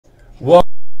Well,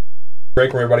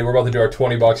 break, everybody. We're about to do our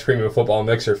 20 bucks premium football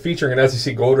mixer featuring an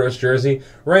SEC Gold Rush jersey,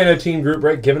 random team group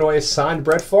break, giving away a signed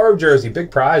Brett Favre jersey.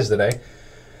 Big prize today.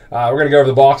 We're going to go over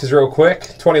the boxes real quick.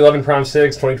 2011 Prime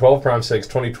 6, 2012 Prime 6,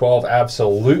 2012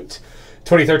 Absolute,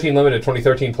 2013 Limited,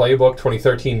 2013 Playbook,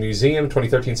 2013 Museum,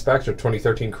 2013 Spectre,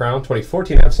 2013 Crown,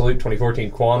 2014 Absolute, 2014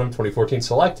 Quantum, 2014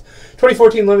 Select,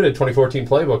 2014 Limited, 2014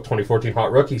 Playbook, 2014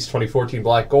 Hot Rookies, 2014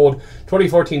 Black Gold,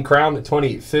 2014 Crown,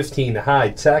 2015 High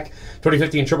Tech,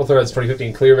 2015 Triple Threads,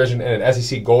 2015 Clear Vision, and an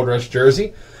SEC Gold Rush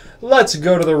jersey. Let's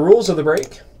go to the rules of the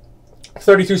break.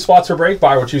 32 spots per break.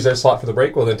 Buyer will choose their slot for the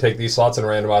break. We'll then take these slots and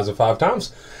randomize them 5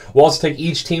 times. We'll also take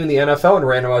each team in the NFL and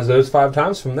randomize those 5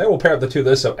 times. From there, we'll pair up the two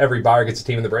lists so every buyer gets a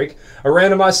team in the break. A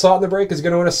randomized slot in the break is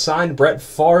going to win a signed Brett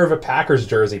Favre Packers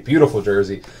jersey. Beautiful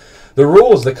jersey. The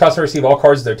rules: the customer receive all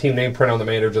cards with their team name printed on the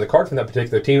main edge of the card from that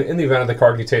particular team. In the event of the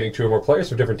card containing 2 or more players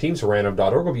from different teams,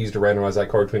 random.org will be used to randomize that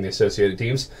card between the associated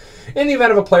teams. In the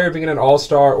event of a player being in an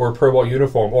All-Star or Pro Bowl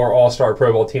uniform or All-Star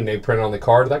Pro Bowl team name printed on the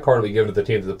card, that card will be given to the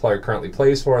team that the player currently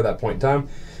plays for at that point in time.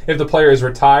 If the player is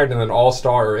retired in an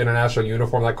All-Star or International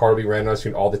uniform, that card will be randomized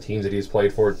between all the teams that he's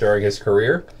played for during his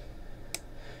career.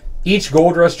 Each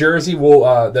Gold Rush jersey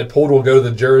that pulled will go to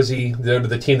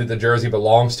the team that the jersey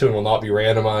belongs to and will not be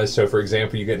randomized. So, for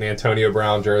example, you get an Antonio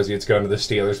Brown jersey, it's going to the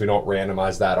Steelers. We don't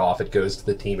randomize that off. It goes to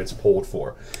the team it's pulled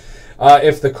for.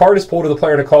 If the card is pulled to the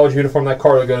player in a college uniform, that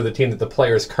card will go to the team that the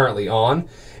player is currently on.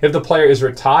 If the player is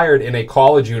retired in a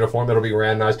college uniform, it'll be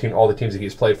randomized between all the teams that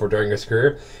he's played for during his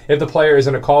career. If the player is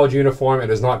in a college uniform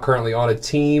and is not currently on a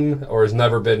team or has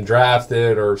never been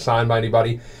drafted or signed by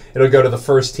anybody, it'll go to the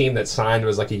first team that signed him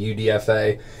as like a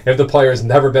UDFA. If the player has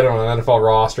never been on an NFL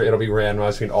roster, it'll be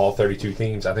randomized between all 32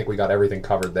 teams. I think we got everything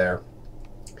covered there.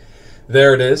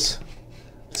 There it is.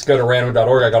 Let's go to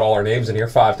random.org. I got all our names in here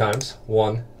 5 times.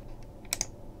 1,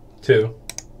 2,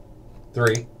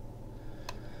 3,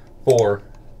 4,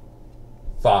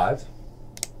 5.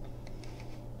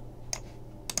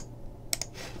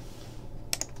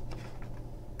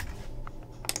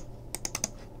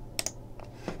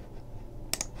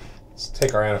 Let's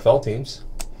take our NFL teams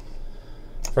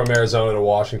from Arizona to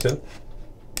Washington.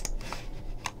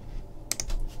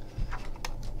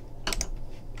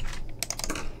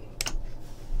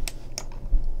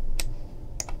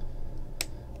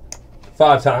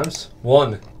 Five times.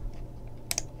 1,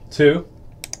 2,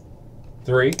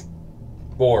 3,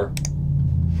 4,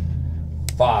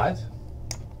 5.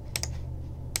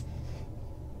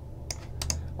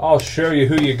 I'll show you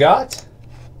who you got.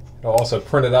 I'll also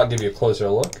print it out, give you a closer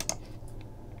look.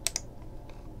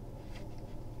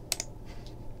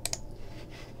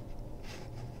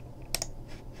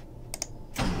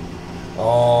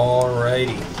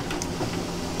 Alrighty.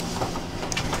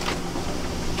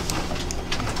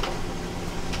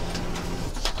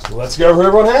 Let's go who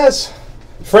everyone has.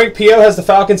 Frank P.O. has the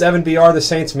Falcons, Evan B.R. the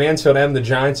Saints, Mansfield M. the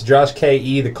Giants, Josh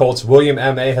K.E. the Colts, William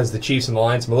M.A. has the Chiefs and the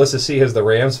Lions, Melissa C. has the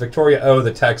Rams, Victoria O.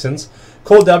 the Texans,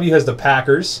 Cole W. has the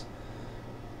Packers,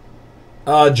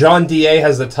 John D.A.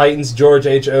 has the Titans, George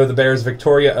H.O. the Bears,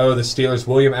 Victoria O. the Steelers,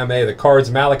 William M.A. the Cards,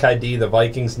 Malachi D. the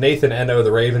Vikings, Nathan N.O.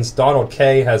 the Ravens, Donald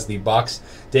K. has the Bucks,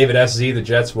 David S.Z. the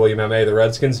Jets, William M.A. the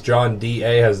Redskins, John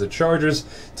D.A. has the Chargers,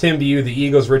 Tim B.U. the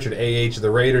Eagles, Richard A.H.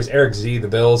 the Raiders, Eric Z. the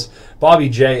Bills, Bobby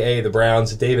J.A. the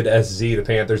Browns, David S.Z. the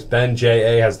Panthers, Ben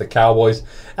J.A. has the Cowboys,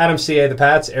 Adam C.A. the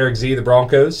Pats, Eric Z. the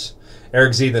Broncos,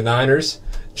 Eric Z. the Niners,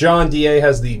 John D.A.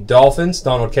 has the Dolphins,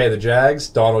 Donald K. the Jags,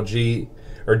 Donald K.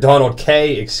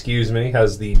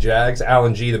 has the Jags,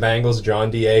 Alan G. the Bengals, John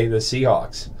D.A. the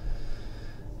Seahawks.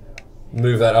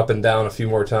 Move that up and down a few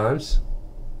more times.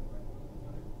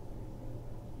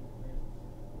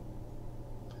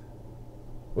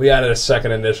 We added a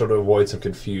second initial to avoid some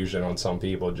confusion on some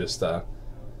people. Just a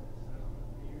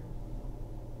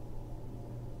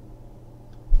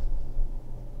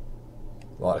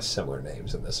lot of similar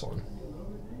names in this one.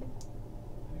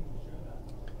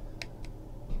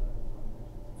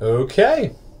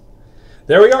 Okay.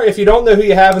 There we are. If you don't know who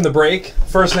you have in the break,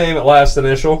 first name, last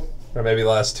initial, or maybe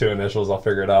last 2 initials, I'll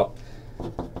figure it out.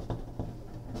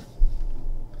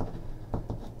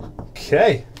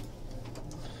 Okay.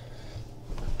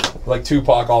 Like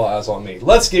Tupac, all eyes on me.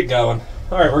 Let's get going.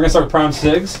 All right, we're gonna start with Prime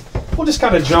Sigs. We'll just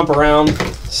kind of jump around,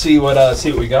 see what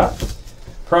we got.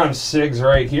 Prime Sigs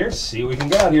right here. See what we can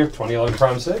get here. 2011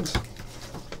 Prime Sigs.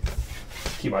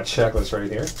 Keep my checklist right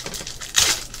here.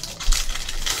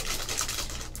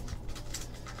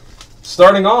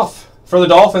 Starting off for the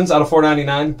Dolphins out of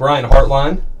 499, Brian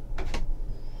Hartline.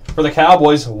 For the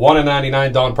Cowboys,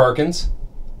 1/99, Don Perkins.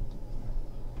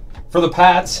 For the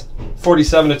Pats,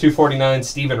 47/249,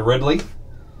 Stephen Ridley.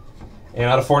 And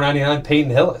out of 499,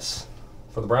 Peyton Hillis.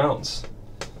 for the Browns.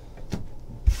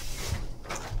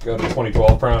 Go to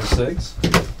 2012 round 6.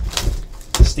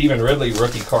 Stephen Ridley,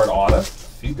 rookie card auto. A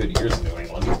few good years in New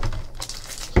England.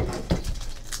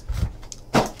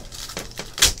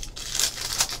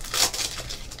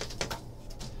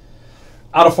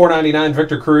 Out of 499,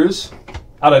 Victor Cruz.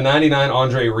 Out of 99,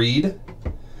 Andre Reed.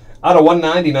 Out of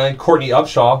 199, Courtney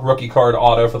Upshaw, rookie card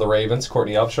auto for the Ravens.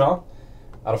 Courtney Upshaw.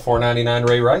 Out of 499,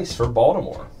 Ray Rice for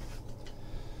Baltimore.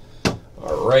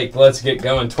 All right, let's get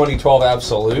going. 2012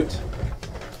 Absolute.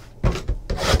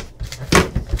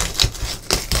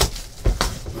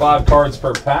 5 cards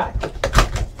per pack.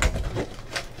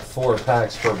 4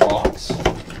 packs per box.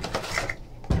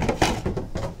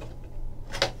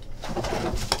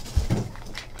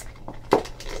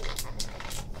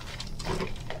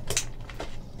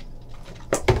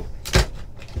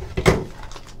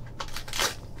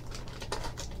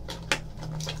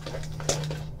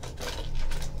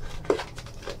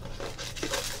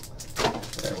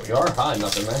 There we are. Hi,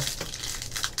 nothing there.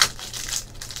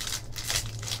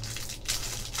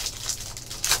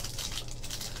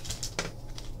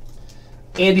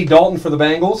 Andy Dalton for the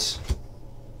Bengals.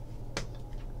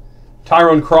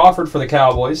 Tyrone Crawford for the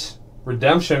Cowboys.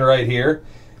 Redemption right here.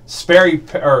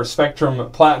 Spectrum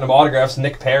Platinum autographs,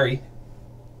 Nick Perry.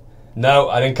 No,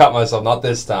 I didn't cut myself. Not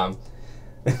this time.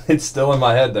 It's still in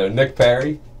my head, though. Nick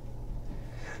Perry.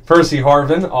 Percy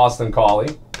Harvin, Austin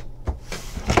Collie.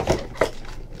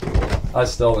 I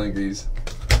still think these.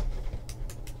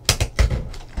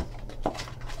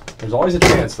 There's always a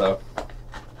chance, though.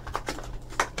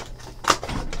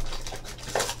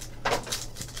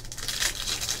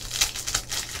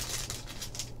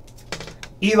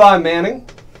 Eli Manning.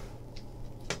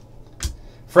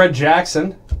 Fred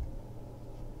Jackson.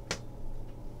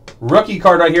 Rookie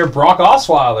card right here, Brock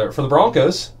Osweiler for the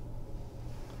Broncos.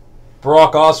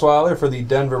 Brock Osweiler for the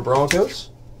Denver Broncos.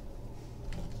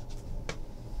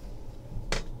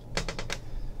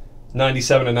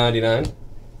 97 to 99.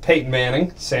 Peyton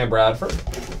Manning, Sam Bradford.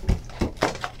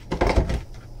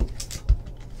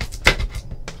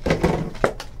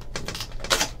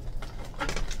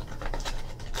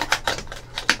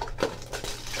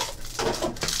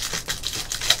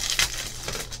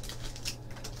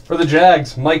 For the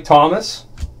Jags, Mike Thomas.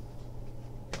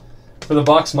 For the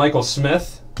Bucks, Michael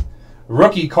Smith.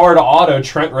 Rookie card auto,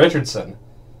 Trent Richardson.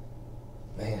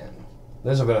 Man,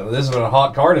 this has been a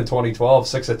hot card in 2012.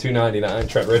 6 at 299.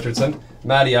 Trent Richardson.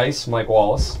 Matty Ice, Mike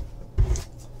Wallace.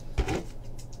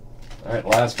 All right,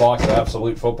 last box of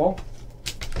Absolute Football.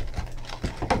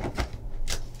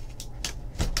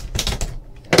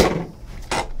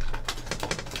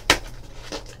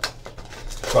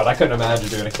 But I couldn't imagine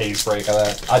doing a case break of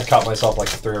that. I'd cut myself like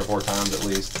 3 or 4 times at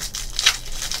least.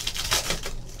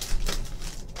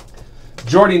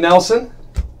 Jordy Nelson.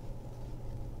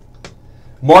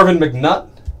 Marvin McNutt.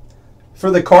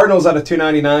 For the Cardinals out of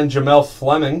 299, Jamel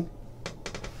Fleming.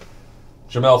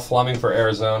 Jamel Fleming for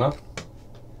Arizona.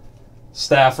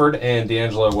 Stafford and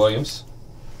D'Angelo Williams.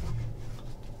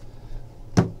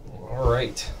 All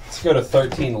right, let's go to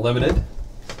 13 limited.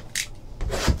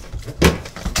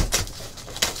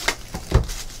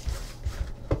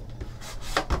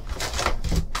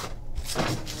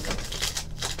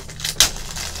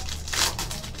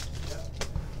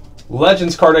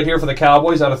 Legends card right here for the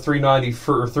Cowboys out of 390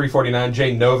 for 349,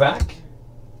 Jay Novak.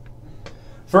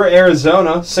 For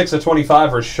Arizona, 6 of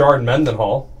 25, Rashard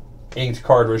Mendenhall. Inked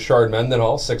card, Rashard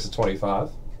Mendenhall, 6 of 25.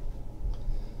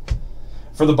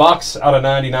 For the Bucks, out of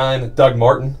 99, Doug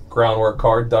Martin. Groundwork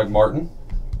card, Doug Martin.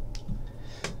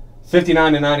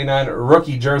 59 to 99,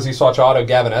 rookie jersey swatch auto,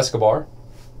 Gavin Escobar.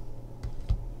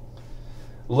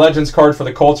 Legends card for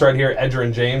the Colts right here,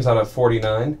 Edgerrin James out of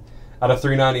 49. Out of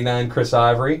 399, Chris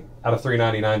Ivory. Out of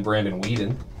 399, Brandon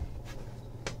Whedon.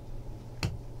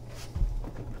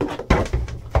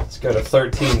 Let's go to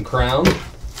 13 Crown.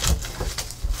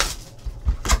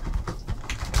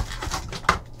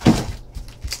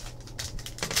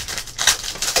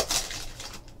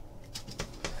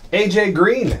 AJ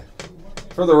Green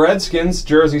for the Redskins.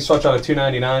 Jersey swatch out of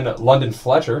 299, London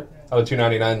Fletcher. Out of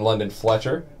 299, London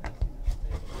Fletcher.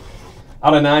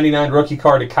 Out of 99, rookie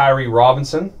card to Kyrie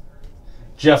Robinson.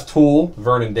 Jeff Toole,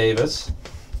 Vernon Davis.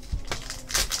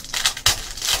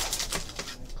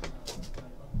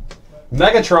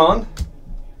 Megatron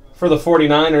for the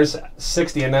 49ers,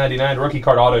 60 and 99, rookie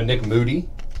card auto, Nick Moody.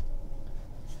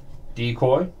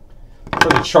 Decoy. For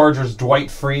the Chargers, Dwight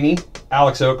Freeney.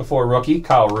 Alex Okafor, rookie,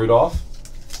 Kyle Rudolph.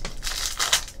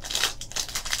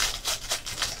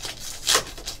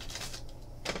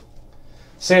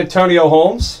 Santonio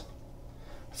Holmes.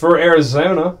 For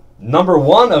Arizona, number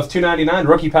 1 of 299,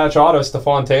 rookie patch auto,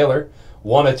 Stephon Taylor.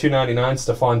 1/299,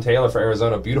 Stephon Taylor for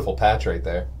Arizona. Beautiful patch right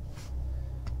there.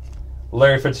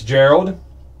 Larry Fitzgerald,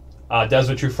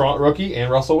 Desmond Trufant rookie,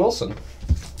 and Russell Wilson.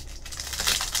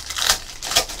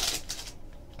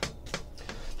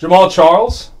 Jamal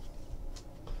Charles,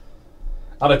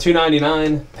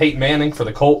 /299, Peyton Manning for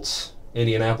the Colts.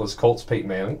 Indianapolis Colts, Peyton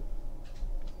Manning.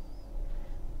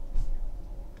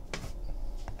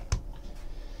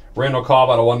 Randall Cobb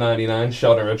 /199,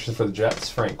 Sheldon Richardson for the Jets,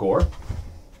 Frank Gore.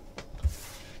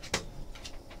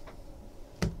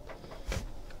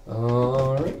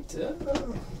 All right. Let's see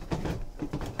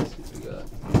what we got.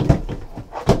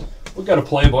 We've got a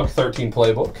playbook, 13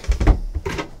 playbook.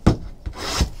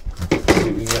 Let's see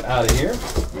what we can get out of here.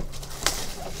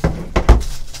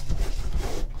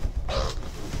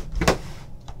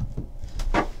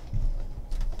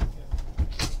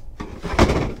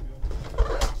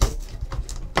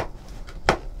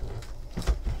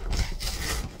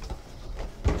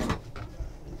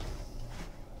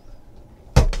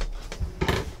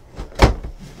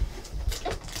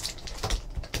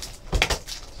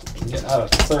 Get out of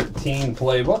 13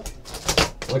 playbook.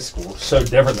 Looks so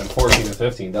different than 14 and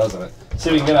 15, doesn't it? See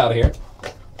if we can get out of here.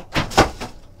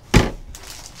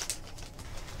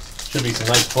 Should be some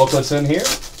nice booklets in here.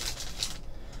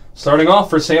 Starting off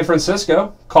for San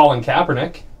Francisco, Colin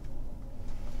Kaepernick.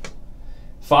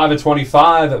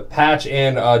 5/25, patch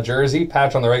and jersey.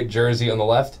 Patch on the right, jersey on the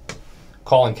left.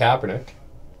 Colin Kaepernick.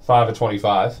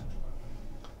 5/25.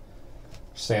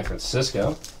 San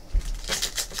Francisco.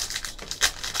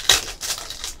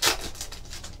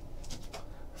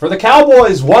 For the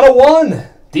Cowboys, 101,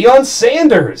 Deion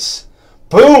Sanders.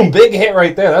 Boom, big hit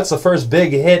right there. That's the first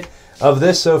big hit of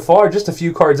this so far. Just a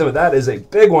few cards of it. That is a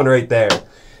big one right there.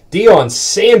 Deion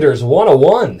Sanders,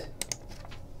 101.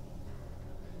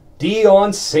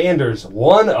 Deion Sanders,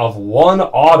 1/1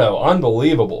 auto.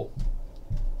 Unbelievable.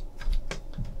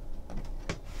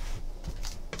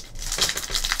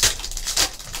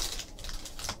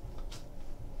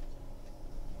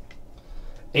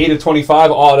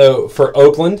 /25 auto for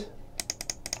Oakland.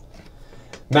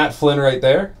 Matt Flynn right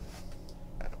there.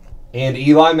 And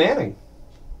Eli Manning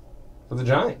for the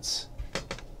Giants.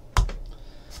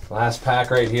 Last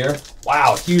pack right here.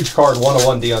 Wow, huge card,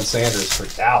 1/1 Deion Sanders for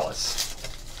Dallas.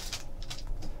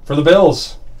 For the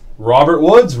Bills, Robert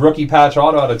Woods, rookie patch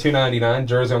auto /299.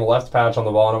 Jersey on the left, patch on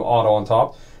the bottom, auto on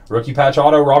top. Rookie patch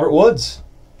auto, Robert Woods.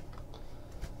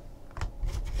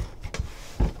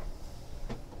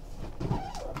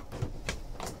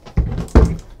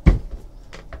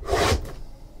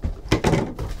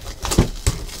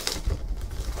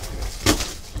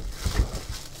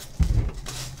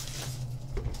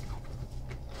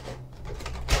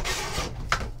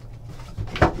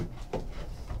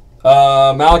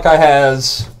 Malachi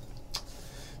has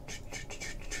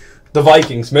the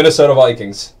Vikings, Minnesota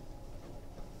Vikings.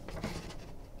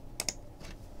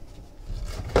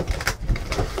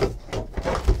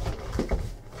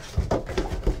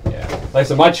 Yeah, like I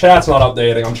said, my chat's not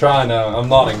updating. I'm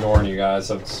not ignoring you guys.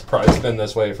 It's been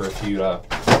this way for a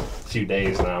few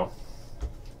days now.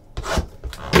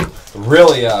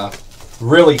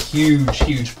 Really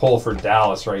huge pull for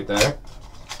Dallas right there.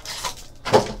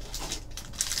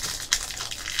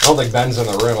 I don't think Ben's in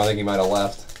the room. I think he might have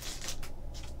left.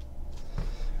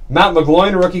 Matt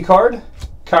McGloin, rookie card.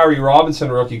 Kyrie Robinson,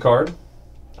 rookie card.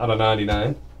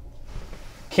 /99.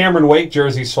 Cameron Wake,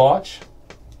 jersey swatch.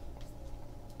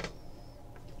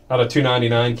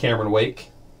 /299, Cameron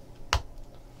Wake.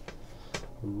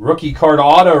 Rookie card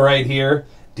auto right here.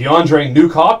 DeAndre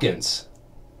Nuke Hopkins.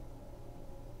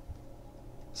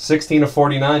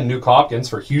 16/49, Nuke Hopkins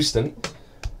for Houston.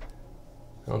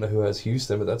 I don't know who has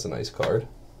Houston, but that's a nice card.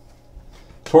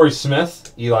 Torrey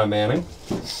Smith, Eli Manning.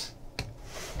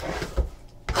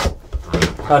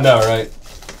 I know, right?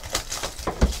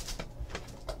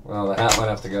 Well, the hat might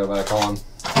have to go back on.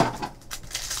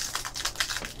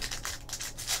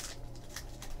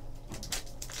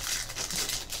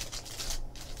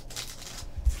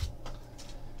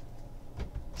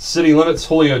 City Limits,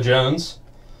 Julio Jones.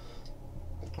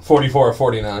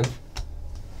 44/49.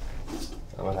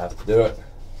 I might have to do it.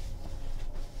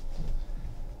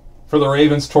 For the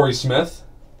Ravens, Torrey Smith.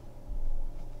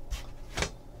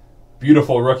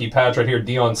 Beautiful rookie patch right here.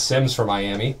 Deion Sims for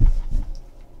Miami.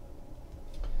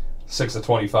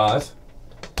 6/25.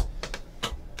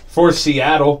 For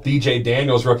Seattle, B.J.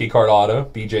 Daniels rookie card auto.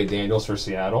 B.J. Daniels for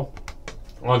Seattle.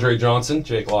 Andre Johnson,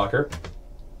 Jake Locker.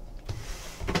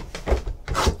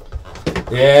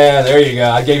 Yeah, there you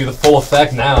go. I gave you the full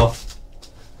effect now.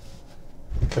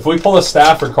 If we pull a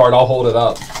Stafford card, I'll hold it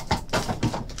up.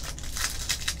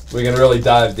 We can really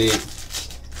dive deep.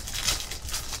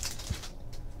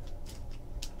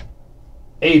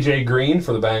 AJ Green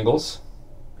for the Bengals,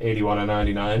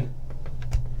 81/99.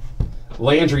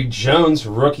 Landry Jones,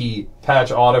 rookie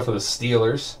patch auto for the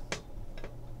Steelers,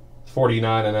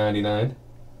 49/99.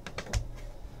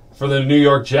 For the New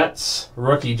York Jets,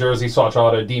 rookie jersey swatch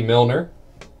auto, D. Milner,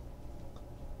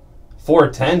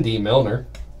 4/10 D. Milner.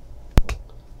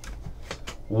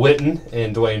 Witten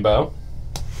and Dwayne Bowe.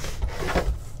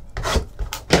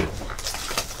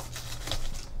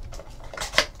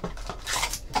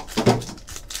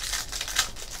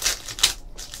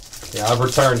 Yeah, I've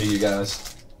returned to you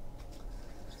guys.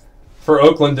 For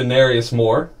Oakland, Denarius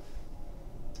Moore,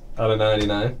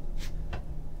 /99.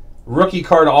 Rookie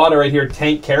card auto right here,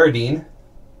 Tank Carradine,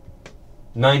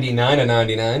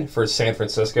 99/99 for San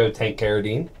Francisco, Tank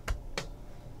Carradine.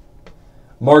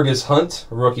 Margus Hunt,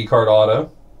 rookie card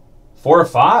auto,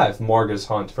 4/5 Margus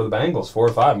Hunt for the Bengals,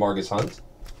 4/5 Margus Hunt.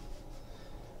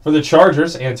 For the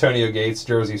Chargers, Antonio Gates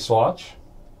jersey swatch,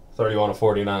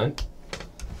 31/49.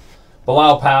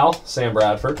 Bilal Powell, Sam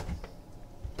Bradford.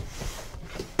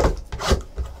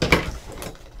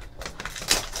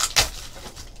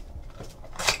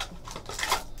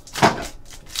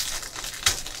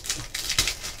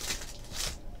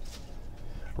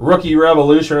 Rookie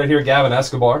Revolution right here, Gavin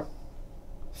Escobar,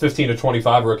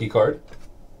 15/25 rookie card.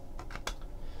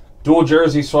 Dual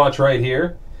jersey swatch right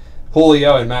here,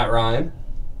 Julio and Matt Ryan,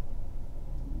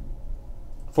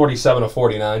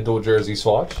 47/49 dual jersey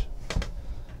swatch.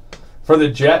 For the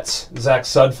Jets, Zach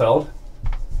Sudfeld,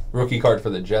 rookie card for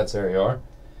the Jets, there you are,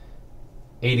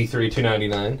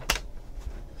 83/299.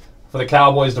 For the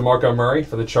Cowboys, DeMarco Murray.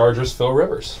 For the Chargers, Phil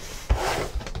Rivers.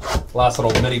 Last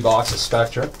little mini box of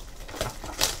Spectra.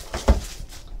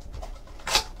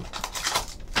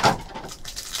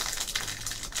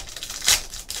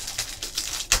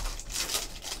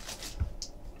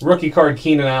 Rookie card,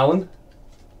 Keenan Allen.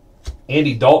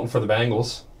 Andy Dalton for the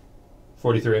Bengals,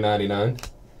 43/99.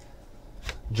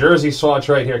 Jersey swatch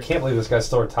right here. I can't believe this guy's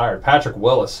still retired. Patrick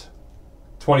Willis,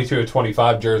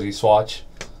 22/25 jersey swatch.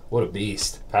 What a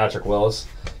beast. Patrick Willis.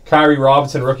 Kyrie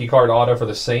Robinson, rookie card auto for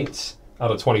the Saints,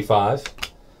 /25.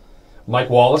 Mike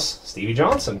Wallace, Stevie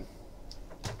Johnson.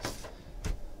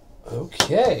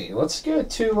 Okay, let's go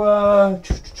to,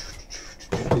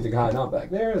 the guy not back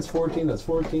there. That's 14, that's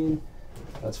 14.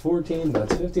 That's 14,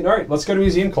 that's 15. All right, let's go to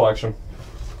museum collection.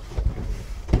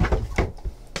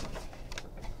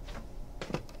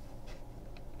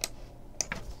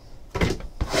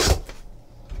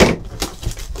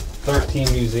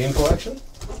 Museum collection.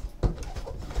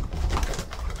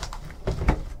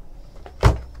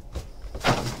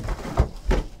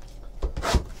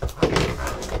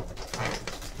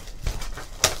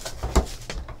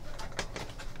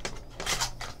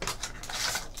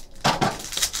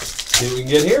 See what we can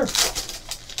get here.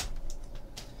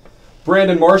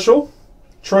 Brandon Marshall,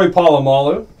 Troy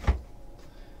Polamalu.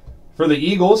 For the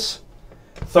Eagles,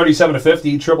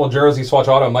 37/50 triple jersey swatch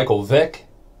auto, Michael Vick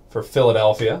for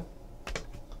Philadelphia.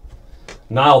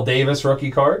 Nile Davis rookie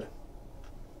card,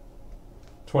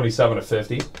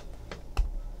 27/50.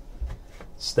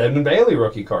 Stedman Bailey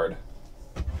rookie card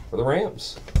for the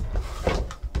Rams.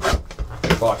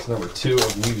 Box number 2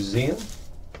 of museum.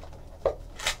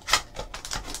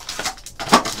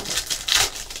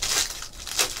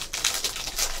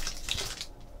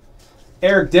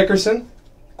 Eric Dickerson,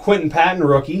 Quentin Patton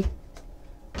rookie.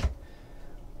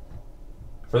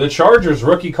 For the Chargers,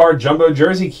 rookie card jumbo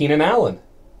jersey, Keenan Allen.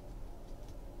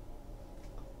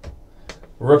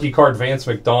 Rookie card, Vance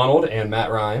McDonald and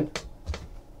Matt Ryan.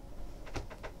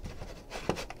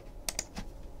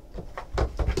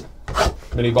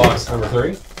 Mini box number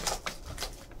 3.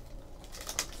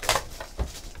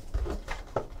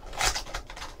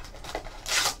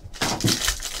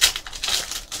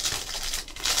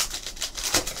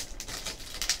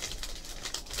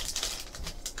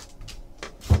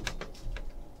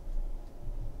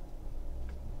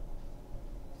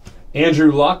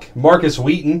 Andrew Luck, Marcus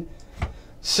Wheaton.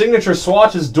 Signature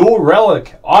swatches, dual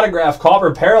relic, autograph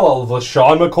copper parallel of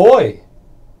LaShawn McCoy.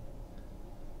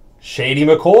 Shady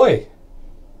McCoy.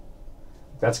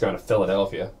 That's going to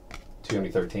Philadelphia.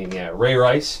 2013, yeah. Ray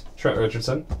Rice, Trent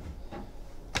Richardson.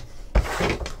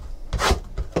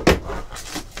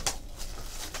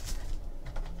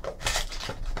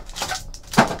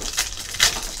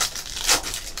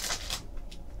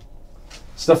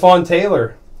 Stephon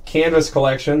Taylor, Canvas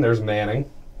collection. There's Manning.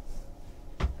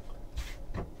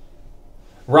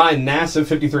 Ryan Nassib,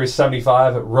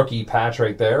 53/75, rookie patch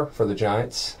right there for the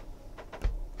Giants.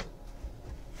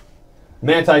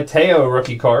 Manti Te'o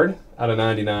rookie card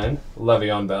 /99,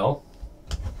 Le'Veon Bell.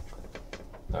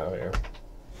 Oh, here.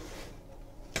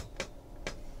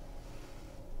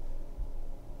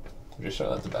 Just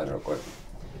show that to Ben real quick.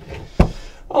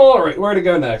 All right, where to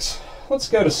go next? Let's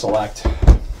go to Select.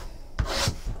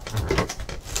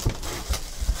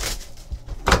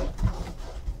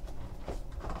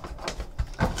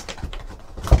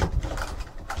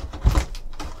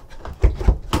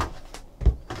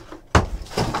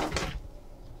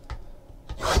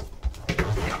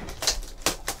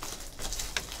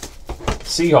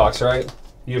 Seahawks, right?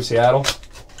 U of Seattle.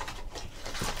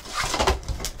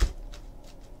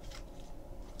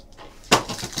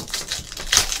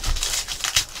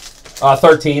 Uh,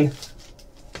 13.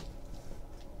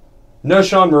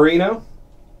 Noshawn Marino,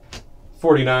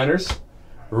 49ers.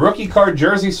 Rookie card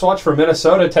jersey swatch for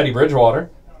Minnesota, Teddy Bridgewater.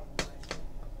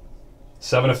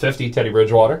 7/50, Teddy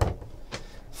Bridgewater.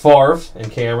 Favre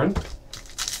and Cameron.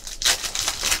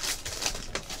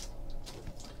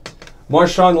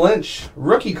 Marshawn Lynch,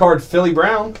 rookie card Philly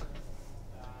Brown.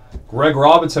 Greg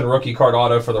Robinson, rookie card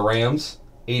auto for the Rams.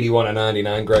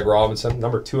 81/99, Greg Robinson.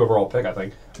 Number 2 overall pick, I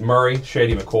think. Murray,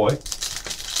 Shady McCoy.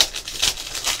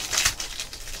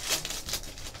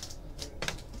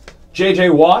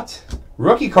 J.J. Watt,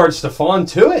 rookie card Stephon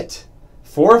Tuitt.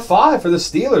 4/5 for the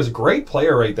Steelers. Great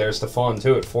player right there, Stephon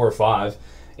Tuitt, 4/5.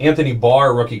 Anthony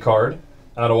Barr, rookie card,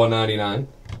 out of 199.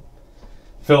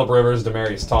 Phillip Rivers,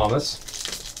 Demaryius Thomas.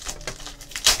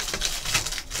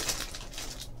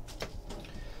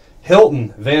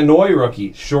 Hilton, Van Noy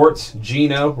rookie, shorts,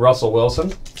 Geno, Russell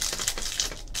Wilson.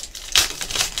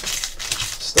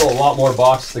 Still a lot more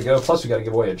boxes to go, plus we got to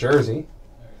give away a jersey.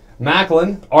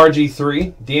 Macklin,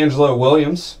 RG3, D'Angelo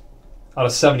Williams, out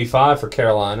of 75 for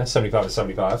Carolina,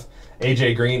 75/75.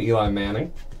 AJ Green, Eli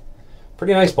Manning.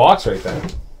 Pretty nice box right there.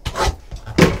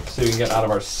 So we can get out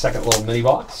of our second little mini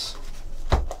box.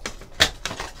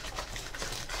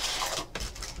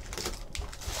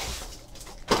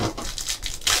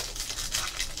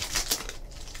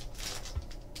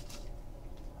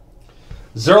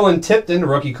 Zerlin Tipton,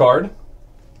 rookie card.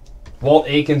 Walt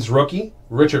Aikens, rookie.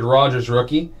 Richard Rodgers,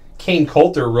 rookie. Kane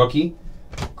Coulter, rookie.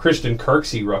 Christian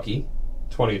Kirksey, rookie.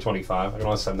 20/25. I can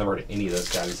honestly, I've never heard of any of those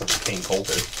guys except for Kane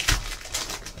Coulter.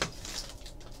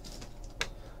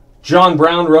 John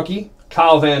Brown, rookie.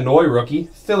 Kyle Van Noy, rookie.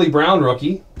 Philly Brown,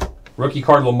 rookie. Rookie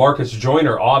card LaMarcus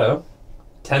Joyner, auto.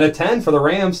 10/10 for the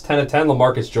Rams. 10/10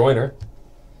 LaMarcus Joyner.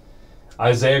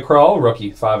 Isaiah Crowell,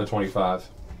 rookie. 5/25.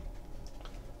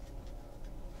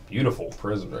 Beautiful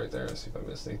prism right there. Let's see if I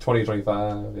missed anything.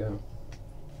 20/25, yeah.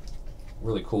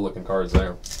 Really cool looking cards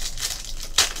there.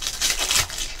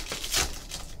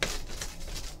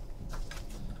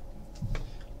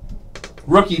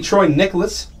 Rookie Troy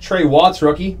Nicholas, Trey Watts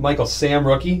rookie, Michael Sam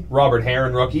rookie, Robert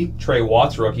Herron rookie, Trey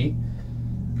Watts rookie,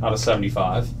 out of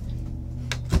 75.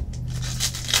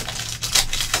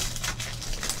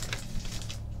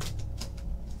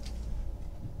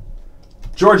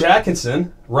 George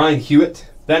Atkinson, Ryan Hewitt,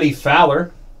 Benny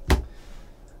Fowler.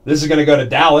 This is going to go to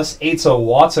Dallas. Asa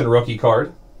Watson rookie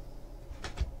card.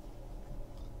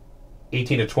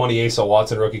 18/20 Asa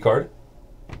Watson rookie card.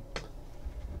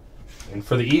 And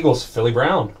for the Eagles, Philly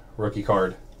Brown rookie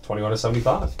card.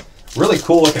 21/75. Really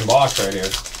cool looking box right here.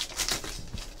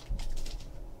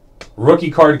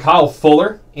 Rookie card Kyle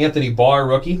Fuller, Anthony Barr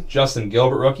rookie, Justin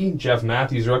Gilbert rookie, Jeff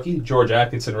Matthews rookie, George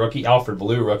Atkinson rookie, Alfred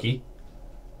Blue rookie.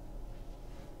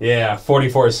 Yeah,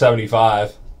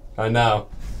 44/75. I know.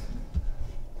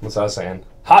 What's I saying?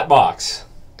 Hot box.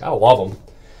 Gotta love them.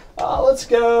 Let's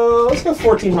go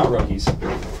 14 hot rookies.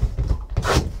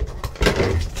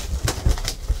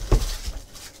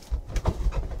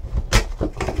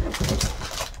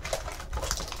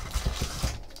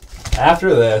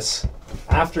 After this.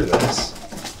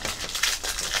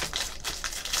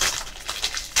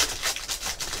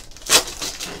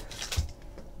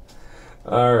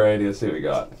 Alrighty, let's see what we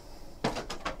got.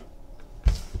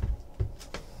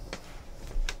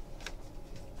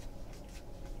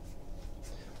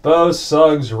 Bo,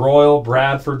 Suggs, Royal,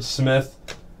 Bradford, Smith.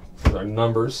 Those are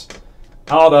numbers.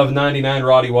 Out of 99,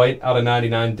 Roddy White. Out of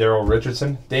 99, Daryl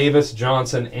Richardson. Davis,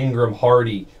 Johnson, Ingram,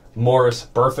 Hardy, Morris,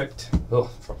 Perfect. Ugh,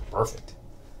 perfect.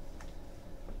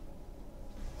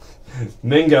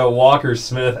 Mingo, Walker,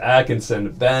 Smith,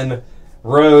 Atkinson, Ben,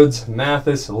 Rhodes,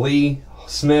 Mathis, Lee,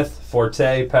 Smith,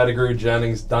 Forte, Pettigrew,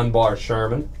 Jennings, Dunbar,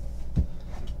 Sherman.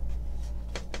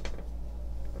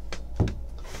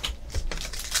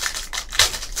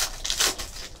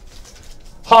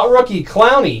 Hot rookie,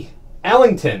 Clowney,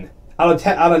 Ellington. Out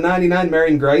of 99,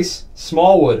 Marion Grice,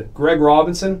 Smallwood, Greg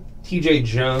Robinson, TJ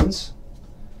Jones.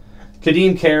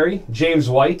 Kadeem Carey, James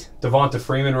White, Devonta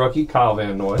Freeman rookie, Kyle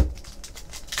Van Noy.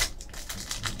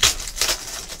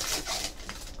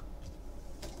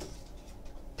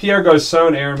 Pierre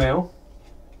Garçon airmail.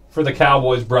 For the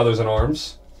Cowboys, Brothers in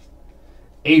Arms,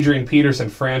 Adrian Peterson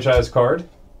franchise card.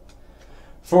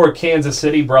 For Kansas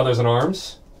City, Brothers in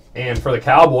Arms. And for the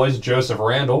Cowboys, Joseph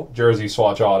Randle, jersey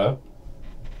swatch auto.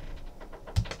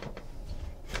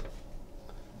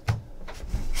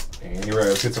 And you're ready.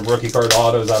 Let's get some rookie card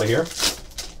autos out of here.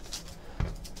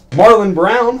 Marlon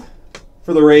Brown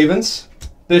for the Ravens.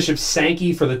 Bishop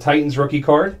Sankey for the Titans rookie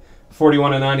card.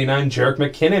 41/99, Jerick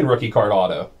McKinnon rookie card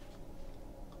auto.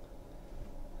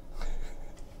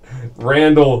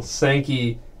 Randall,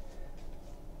 Sankey,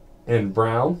 and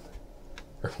Brown.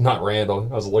 Or not Randall.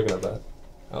 I was looking at that.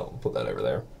 Oh, we'll put that over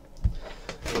there.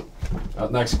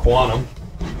 Up next, Quantum.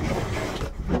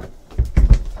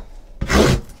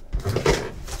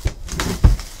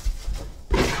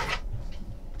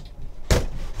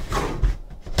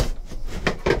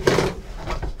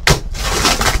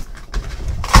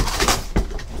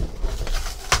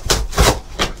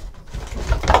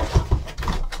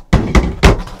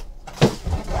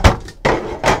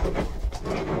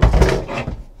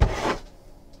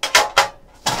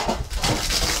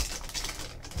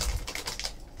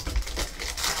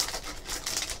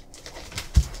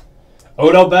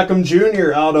 Odell Beckham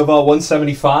Jr. out of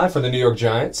 175 for the New York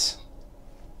Giants.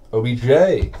 OBJ.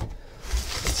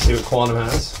 Let's see what Quantum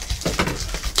has.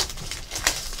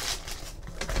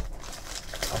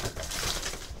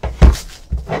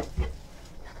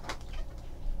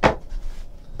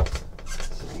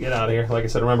 Get out of here. Like I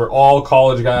said, remember, all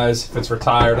college guys, if it's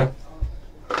retired,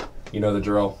 you know the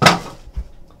drill.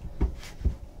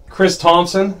 Chris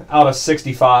Thompson out of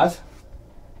 65.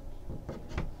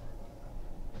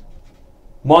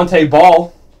 Monte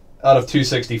Ball out of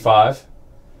 265.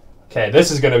 Okay,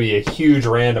 this is going to be a huge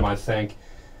random, I think.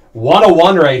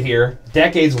 101 right here.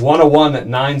 Decades 101 at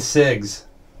 9 SIGs.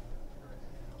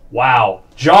 Wow.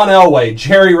 John Elway,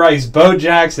 Jerry Rice, Bo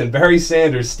Jackson, Barry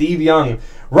Sanders, Steve Young,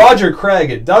 Roger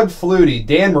Craig, Doug Flutie,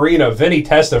 Dan Marino, Vinny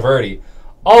Testaverde.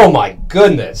 Oh my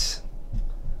goodness.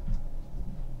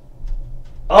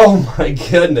 Oh my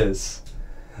goodness.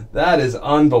 That is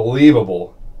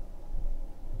unbelievable.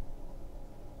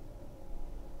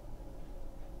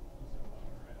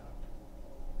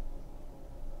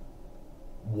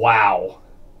 Wow.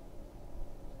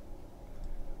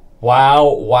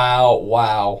 Wow, wow,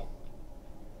 wow.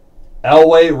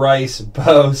 Elway, Rice,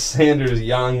 Bo, Sanders,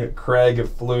 Young, Craig,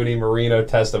 Flutie, Marino,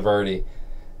 Testaverde.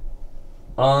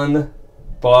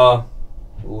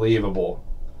 Unbelievable.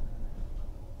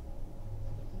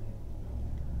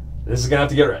 This is going to have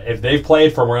to get... If they've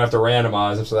played for them, we're going to have to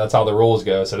randomize them, so that's how the rules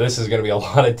go. So this is going to be a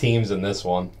lot of teams in this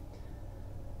one.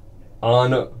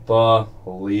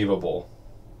 Unbelievable.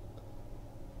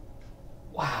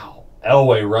 Wow.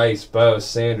 Elway, Rice, Bo,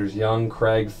 Sanders, Young,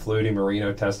 Craig, Flutie,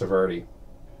 Marino, Testaverde.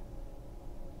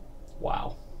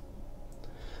 Wow.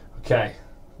 Okay.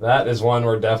 That is one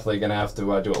we're definitely going to have to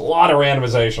do a lot of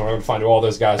randomization. We're going to find who all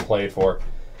those guys played for.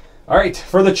 All right.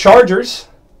 For the Chargers,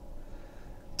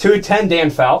 2/10 Dan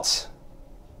Fouts.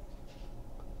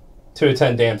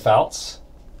 2/10 Dan Fouts.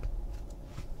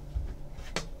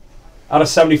 Out of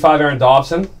 75, Aaron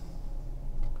Dobson.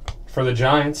 For the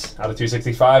Giants, out of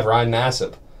 265, Ryan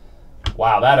Nassib.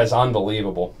 Wow, that is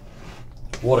unbelievable.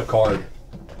 What a card.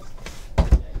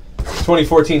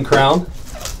 2014 Crown.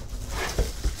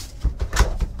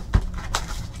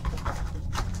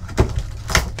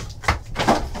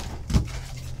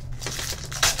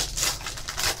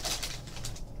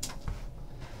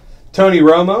 Tony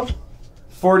Romo,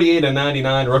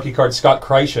 48/99 rookie card, Scott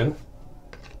Kreischen.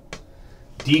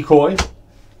 Decoy.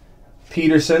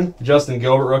 Peterson, Justin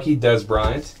Gilbert rookie, Des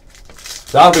Bryant.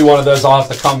 That'll be one of those I'll have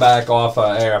to come back off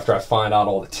air after I find out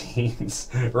all the teams.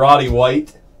 Roddy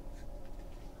White.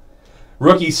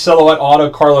 Rookie silhouette auto,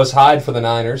 Carlos Hyde for the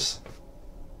Niners.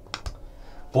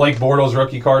 Blake Bortles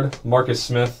rookie card, Marcus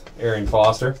Smith, Arian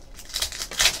Foster.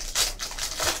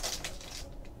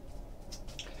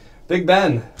 Big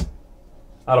Ben,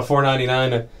 out of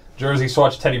 499, jersey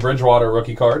swatch Teddy Bridgewater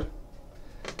rookie card.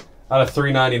 Out of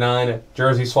 399,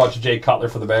 jersey swatch Jay Cutler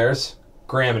for the Bears.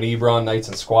 Graham and Ebron, Knights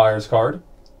and Squires card.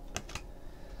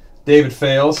 David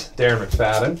Fales, Darren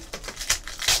McFadden.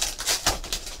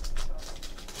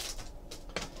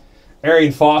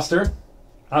 Arian Foster,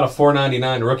 out of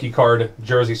 499, rookie card,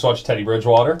 jersey swatch Teddy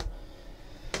Bridgewater.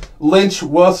 Lynch,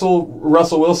 Russell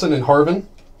Wilson, and Harvin.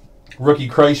 Rookie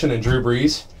Kreischen and Drew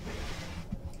Brees.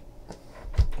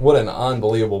 What an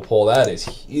unbelievable pull. That is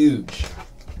huge.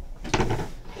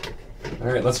 All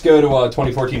right, let's go to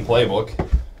 2014 Playbook.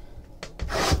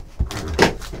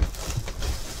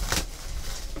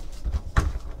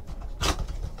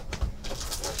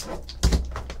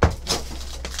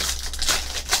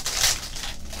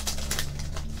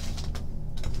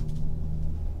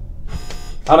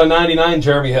 Out of 99,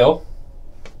 Jeremy Hill.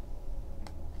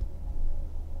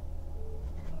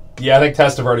 Yeah, I think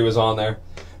Testaverde was on there.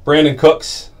 Brandon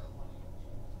Cooks.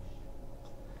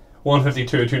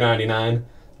 152 of 299.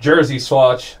 Jersey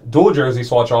swatch, dual jersey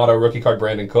swatch auto, rookie card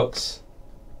Brandon Cooks.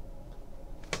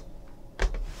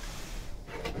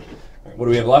 What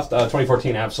do we have left?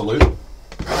 2014 Absolute.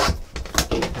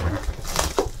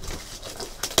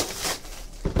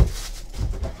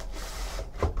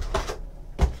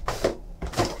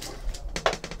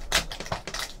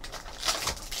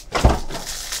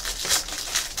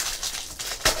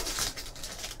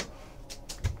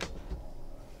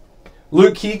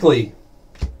 Luke Kuechly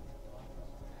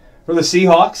for the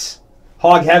Seahawks.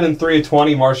 Hog Heaven 3 of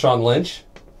 20, Marshawn Lynch.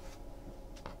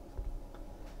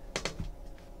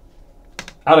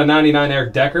 Out of 99,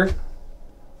 Eric Decker.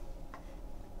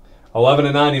 11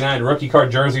 of 99, rookie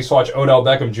card jersey swatch Odell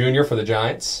Beckham Jr. for the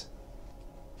Giants.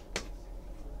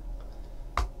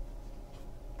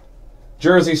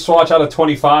 Jersey swatch out of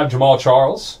 25, Jamal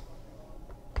Charles.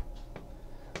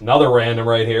 Another random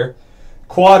right here.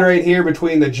 Quad right here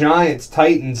between the Giants,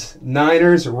 Titans,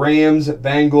 Niners, Rams,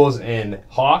 Bengals, and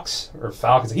Hawks, or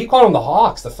Falcons. I keep calling them the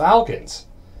Hawks, the Falcons.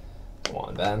 Come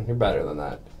on, Ben. You're better than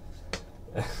that.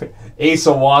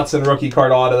 Asa Watson, rookie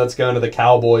card auto. That's going to the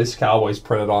Cowboys. Cowboys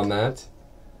printed on that.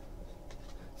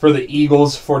 For the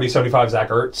Eagles, 40-75, Zach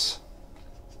Ertz.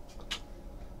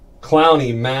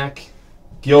 Clowney, Mack,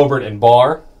 Gilbert, and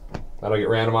Barr. That'll get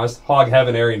randomized. Hog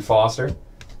Heaven, Arian Foster.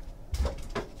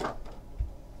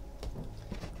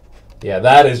 Yeah,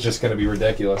 that is just going to be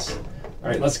ridiculous. All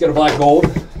right, let's get a black gold.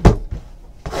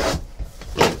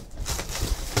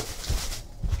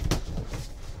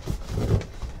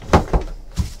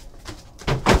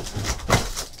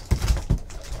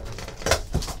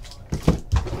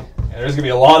 Yeah, there's going to be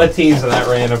a lot of teams in that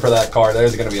random for that card.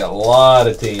 There's going to be a lot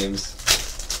of teams.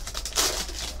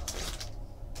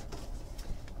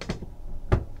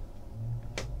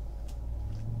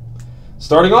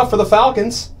 Starting off for the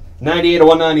Falcons. 98 of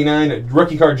 199,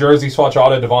 rookie card jersey swatch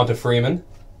auto, Devonta Freeman.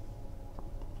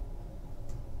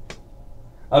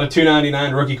 Out of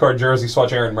 299, rookie card jersey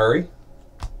swatch, Aaron Murray.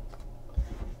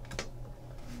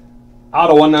 Out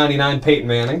of 199, Peyton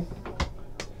Manning.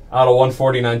 Out of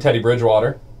 149, Teddy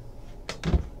Bridgewater.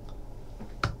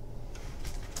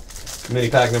 Mini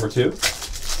pack number 2.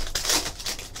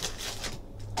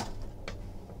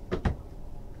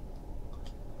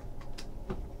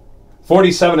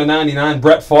 $47 to $99,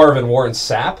 Brett Favre and Warren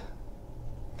Sapp.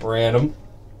 Random.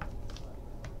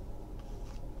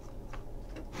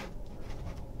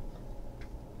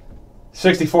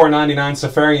 $64.99,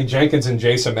 Safarian Jenkins and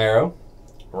Jason Marrow.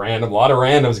 Random. A lot of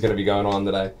randoms going to be going on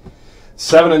today.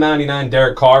 $7 to $99,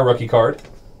 Derek Carr, rookie card.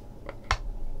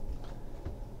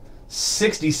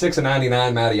 $66 to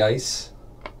 $99, Matty Ice.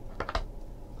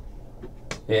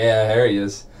 Yeah, there he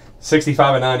is. $65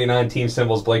 to $99, Team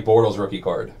Symbols, Blake Bortles, rookie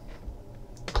card.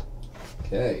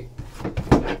 Okay.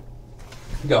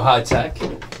 Go high tech.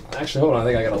 Actually, hold on. I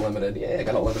think I got a limited. Yeah, I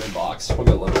got a limited box. We'll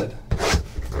go limited.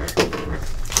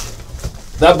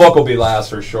 That book will be last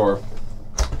for sure.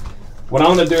 What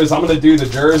I'm going to do is I'm going to do the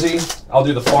jersey. I'll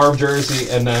do the Favre jersey,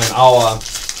 and then I'll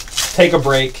take a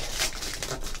break,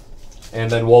 and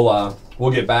then we'll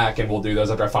get back and we'll do those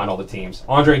after I find all the teams.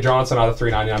 Andre Johnson out of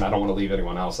 $3.99. I don't want to leave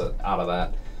anyone else out of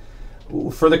that.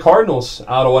 For the Cardinals,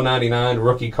 out of $1.99,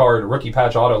 rookie card, rookie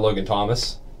patch auto, Logan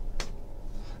Thomas.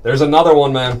 There's another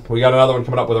one, man. We got another one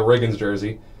coming up with a Riggins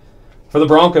jersey. For the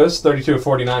Broncos, 32 of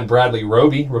 49, Bradley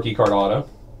Roby, rookie card auto.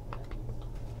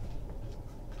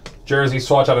 Jersey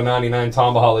swatch out of 99,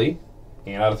 Tom Bahali.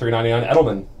 And out of $3.99,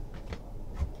 Edelman.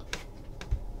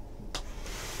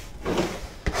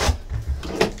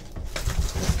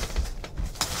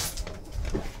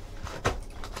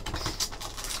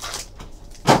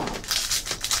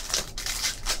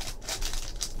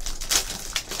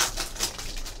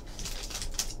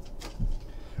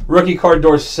 Rookie card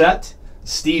Dorsett,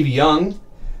 Steve Young.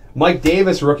 Mike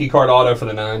Davis, rookie card auto for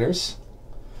the Niners.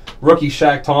 Rookie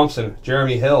Shaq Thompson,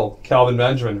 Jeremy Hill, Calvin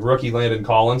Benjamin. Rookie Landon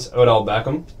Collins, Odell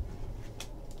Beckham.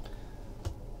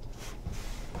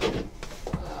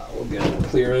 We'll get a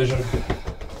clear vision.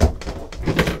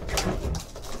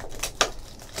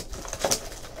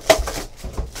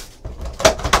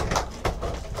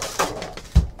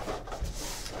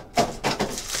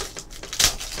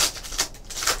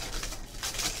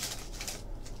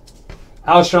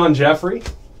 Alshon Jeffrey,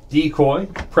 Decoy,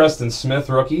 Preston Smith,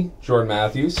 rookie, Jordan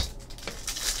Matthews.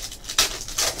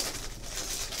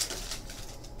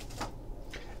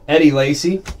 Eddie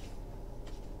Lacy,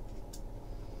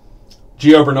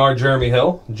 Gio Bernard, Jeremy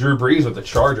Hill, Drew Brees with the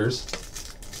Chargers.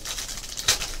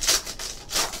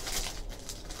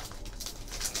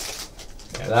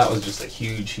 Yeah, that was just a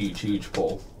huge, huge, huge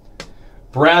pull.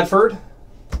 Bradford,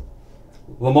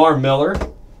 Lamar Miller,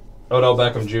 Odell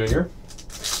Beckham Jr.,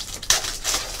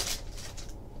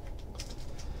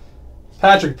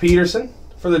 Patrick Peterson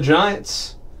for the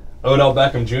Giants, Odell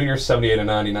Beckham Jr.,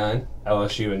 78/99,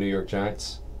 LSU and New York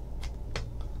Giants.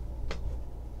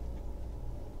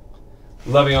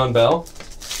 Le'Veon Bell.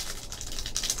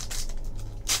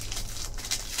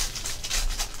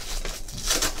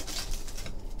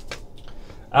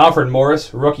 Alfred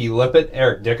Morris, rookie Lippett,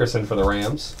 Eric Dickerson for the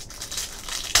Rams.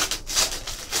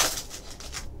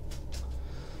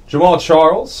 Jamal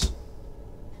Charles.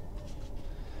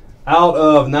 Out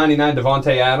of 99,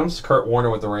 Devontae Adams, Kurt Warner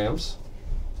with the Rams.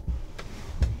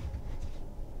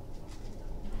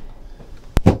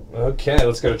 Okay,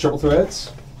 let's go to Triple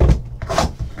Threads.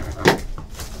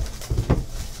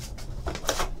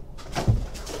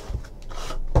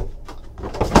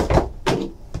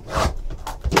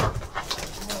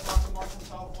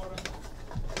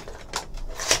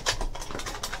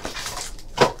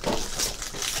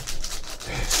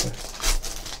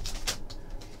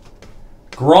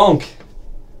 Gronk,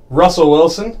 Russell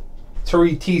Wilson,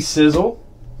 Tariq T. Sizzle.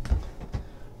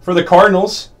 For the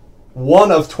Cardinals,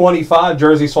 1 of 25,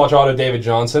 jersey swatch auto, David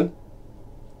Johnson.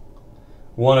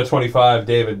 1 of 25,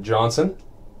 David Johnson.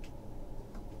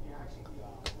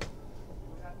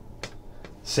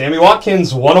 Sammy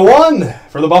Watkins, 101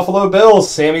 for the Buffalo Bills.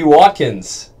 Sammy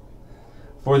Watkins.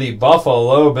 For the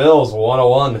Buffalo Bills,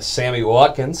 101, Sammy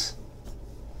Watkins.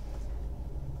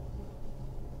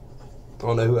 I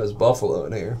don't know who has Buffalo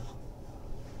in here.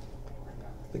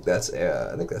 I think that's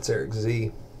Eric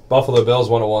Z. Buffalo Bills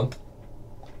 101.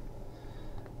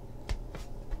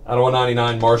 Out of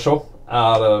 199, Marshall.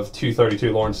 Out of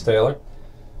 232, Lawrence Taylor.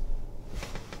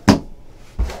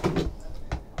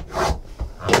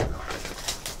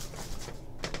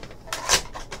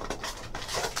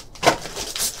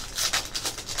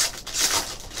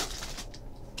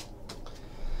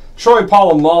 Troy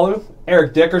Polamalu,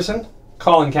 Eric Dickerson,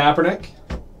 Colin Kaepernick.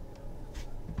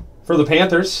 For the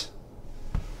Panthers,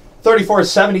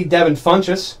 34/70, Devin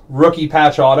Funchess, rookie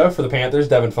patch auto for the Panthers,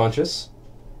 Devin Funchess.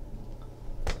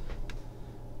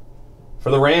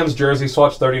 For the Rams, jersey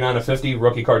swatch 39/50,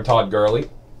 rookie card Todd Gurley.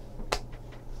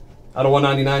 Out of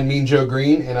 199, Mean Joe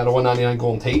Green, and out of 199,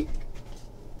 Golden Tate.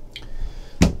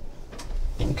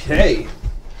 Okay.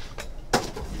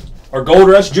 Our Gold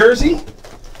Rush jersey.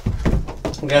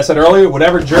 Like I said earlier,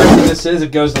 whatever jersey this is,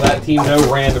 it goes to that team. No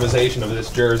randomization of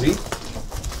this jersey.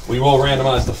 We will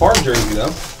randomize the Favre jersey,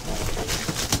 though.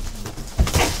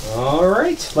 All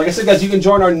right. Like I said, guys, you can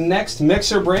join our next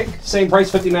mixer break. Same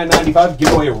price, $59.95.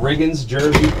 Give away a Riggins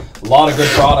jersey. A lot of good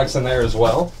products in there as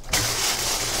well.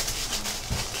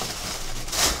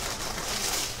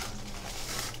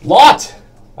 Lott.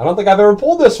 I don't think I've ever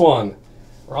pulled this one.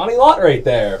 Ronnie Lott right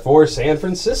there for San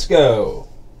Francisco.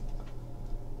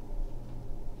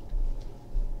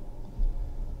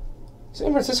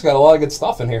 San Francisco got a lot of good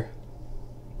stuff in here.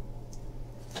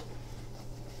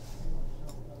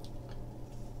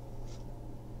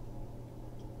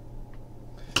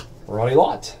 Ronnie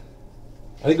Lott.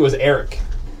 I think it was Eric.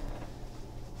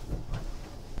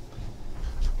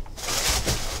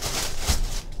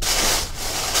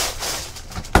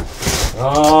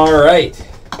 All right.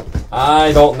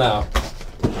 I don't know.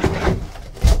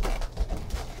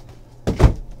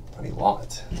 Ronnie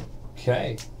Lott.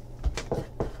 Okay.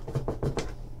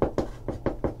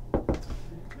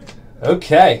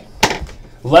 Okay.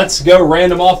 Let's go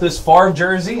random off this Favre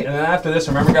jersey, and then after this,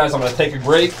 remember, guys, I'm going to take a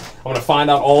break. I'm going to find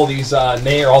out all these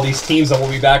all these teams, and we'll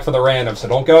be back for the random. So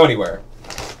don't go anywhere.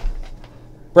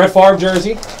 Brett Favre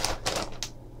jersey,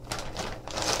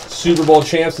 Super Bowl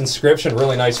champs inscription,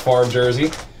 really nice Favre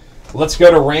jersey. Let's go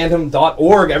to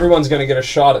random.org. Everyone's going to get a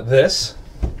shot at this.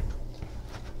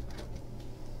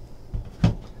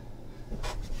 We'll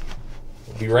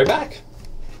be right back.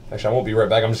 Actually, I won't be right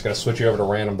back. I'm just going to switch you over to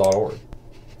random.org.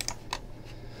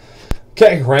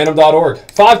 Okay, random.org.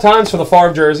 5 times for the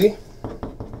Favre jersey.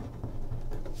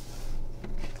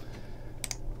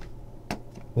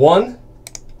 1,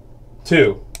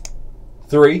 2,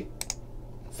 3,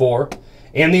 4.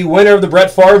 And the winner of the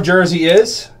Brett Favre jersey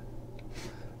is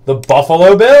the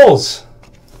Buffalo Bills.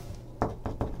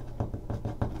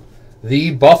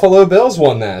 The Buffalo Bills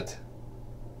won that.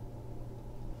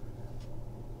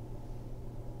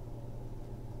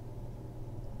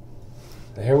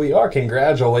 There we are.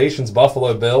 Congratulations,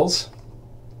 Buffalo Bills.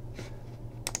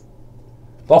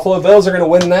 Buffalo Bills are going to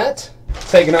win that,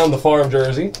 taking on the Favre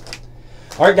jersey.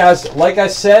 All right, guys, like I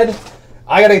said,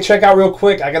 I got to check out real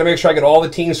quick. I got to make sure I get all the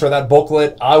teams for that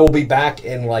booklet. I will be back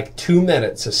in like 2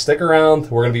 minutes, so stick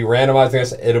around. We're going to be randomizing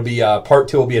this. It'll be part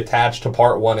 2 will be attached to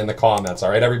part 1 in the comments. All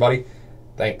right, everybody?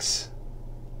 Thanks.